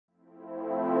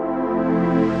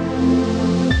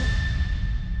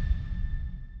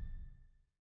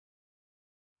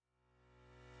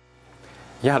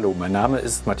Ja, hallo, mein Name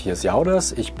ist Matthias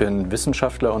Jauders. Ich bin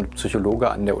Wissenschaftler und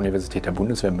Psychologe an der Universität der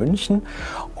Bundeswehr München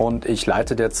und ich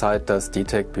leite derzeit das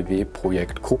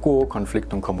DTEC-BW-Projekt COCO,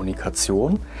 Konflikt und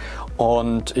Kommunikation.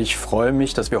 Und ich freue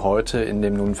mich, dass wir heute in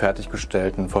dem nun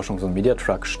fertiggestellten Forschungs- und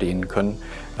Mediatruck stehen können,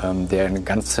 der ein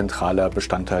ganz zentraler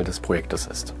Bestandteil des Projektes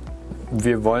ist.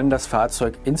 Wir wollen das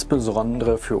Fahrzeug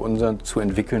insbesondere für unseren zu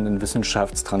entwickelnden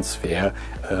Wissenschaftstransfer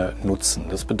nutzen.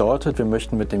 Das bedeutet, wir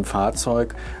möchten mit dem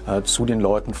Fahrzeug zu den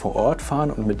Leuten vor Ort fahren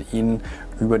und mit ihnen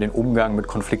über den Umgang mit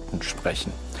Konflikten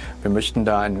sprechen. Wir möchten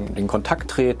da in den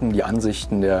Kontakt treten, die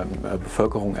Ansichten der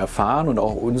Bevölkerung erfahren und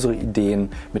auch unsere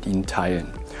Ideen mit ihnen teilen.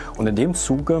 Und in dem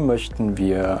Zuge möchten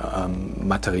wir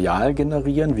Material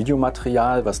generieren,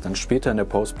 Videomaterial, was dann später in der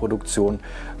Postproduktion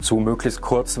zu möglichst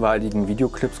kurzweiligen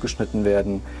Videoclips geschnitten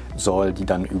werden soll, die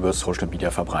dann über Social Media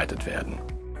verbreitet werden.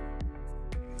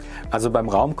 Also beim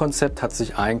Raumkonzept hat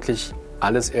sich eigentlich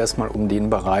alles erstmal um den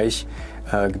Bereich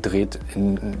gedreht,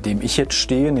 in dem ich jetzt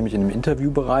stehe, nämlich in dem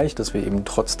Interviewbereich, dass wir eben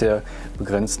trotz der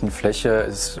begrenzten Fläche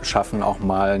es schaffen, auch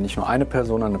mal nicht nur eine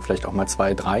Person, sondern vielleicht auch mal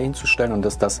 2, 3 hinzustellen und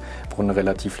dass das ein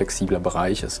relativ flexibler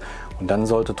Bereich ist. Und dann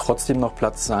sollte trotzdem noch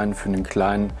Platz sein für einen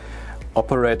kleinen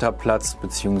Operatorplatz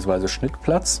bzw.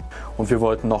 Schnittplatz. Und wir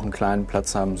wollten noch einen kleinen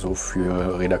Platz haben, so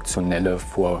für redaktionelle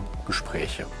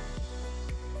Vorgespräche.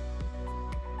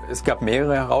 Es gab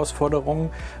mehrere Herausforderungen.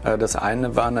 Das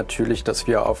eine war natürlich, dass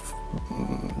wir auf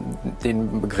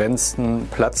den begrenzten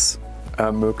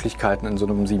Platzmöglichkeiten in so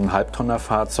einem 7,5 Tonner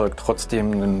Fahrzeug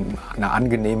trotzdem eine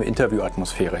angenehme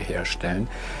Interviewatmosphäre herstellen.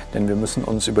 Denn wir müssen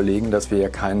uns überlegen, dass wir ja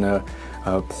keine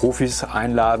Profis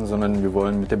einladen, sondern wir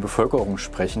wollen mit der Bevölkerung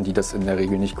sprechen, die das in der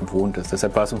Regel nicht gewohnt ist.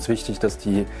 Deshalb war es uns wichtig, dass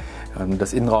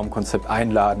das Innenraumkonzept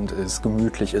einladend ist,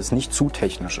 gemütlich ist, nicht zu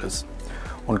technisch ist.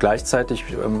 Und gleichzeitig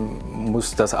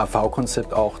muss das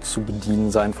AV-Konzept auch zu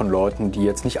bedienen sein von Leuten, die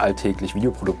jetzt nicht alltäglich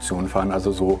Videoproduktion fahren,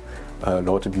 also so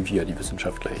Leute wie wir, die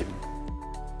Wissenschaftler eben.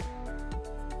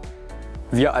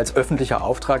 Wir als öffentlicher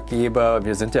Auftraggeber,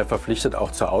 wir sind ja verpflichtet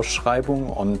auch zur Ausschreibung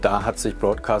und da hat sich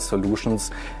Broadcast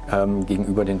Solutions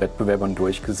gegenüber den Wettbewerbern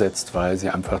durchgesetzt, weil sie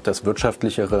einfach das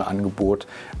wirtschaftlichere Angebot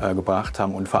gebracht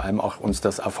haben und vor allem auch uns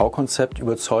das AV-Konzept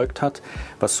überzeugt hat,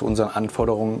 was zu unseren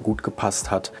Anforderungen gut gepasst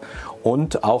hat.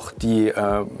 Und auch die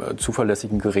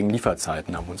zuverlässigen geringen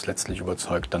Lieferzeiten haben uns letztlich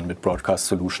überzeugt, dann mit Broadcast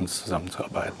Solutions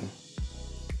zusammenzuarbeiten.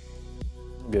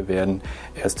 Wir werden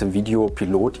erste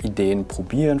Videopilotideen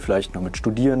probieren, vielleicht noch mit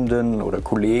Studierenden oder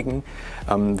Kollegen,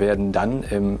 werden dann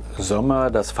im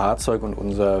Sommer das Fahrzeug und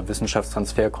unser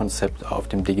Wissenschaftstransferkonzept auf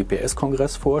dem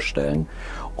DGPS-Kongress vorstellen.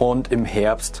 Und im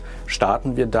Herbst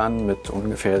starten wir dann mit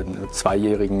ungefähr einer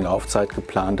 2-jährigen Laufzeit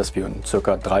geplant, dass wir in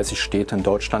ca. 30 Städte in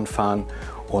Deutschland fahren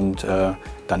und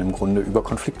dann im Grunde über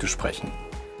Konflikte sprechen.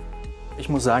 Ich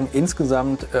muss sagen,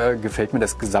 insgesamt gefällt mir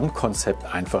das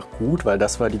Gesamtkonzept einfach gut, weil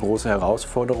das war die große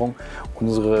Herausforderung,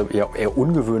 unsere eher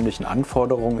ungewöhnlichen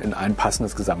Anforderungen in ein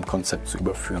passendes Gesamtkonzept zu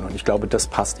überführen. Und ich glaube, das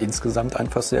passt insgesamt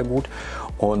einfach sehr gut.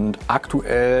 Und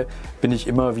aktuell bin ich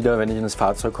immer wieder, wenn ich in das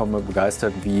Fahrzeug komme,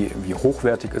 begeistert, wie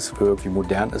hochwertig es wirkt, wie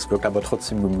modern es wirkt, aber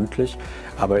trotzdem gemütlich.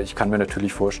 Aber ich kann mir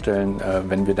natürlich vorstellen,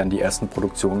 wenn wir dann die ersten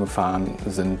Produktionen gefahren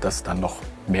sind, dass dann noch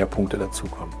mehr Punkte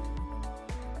dazukommen.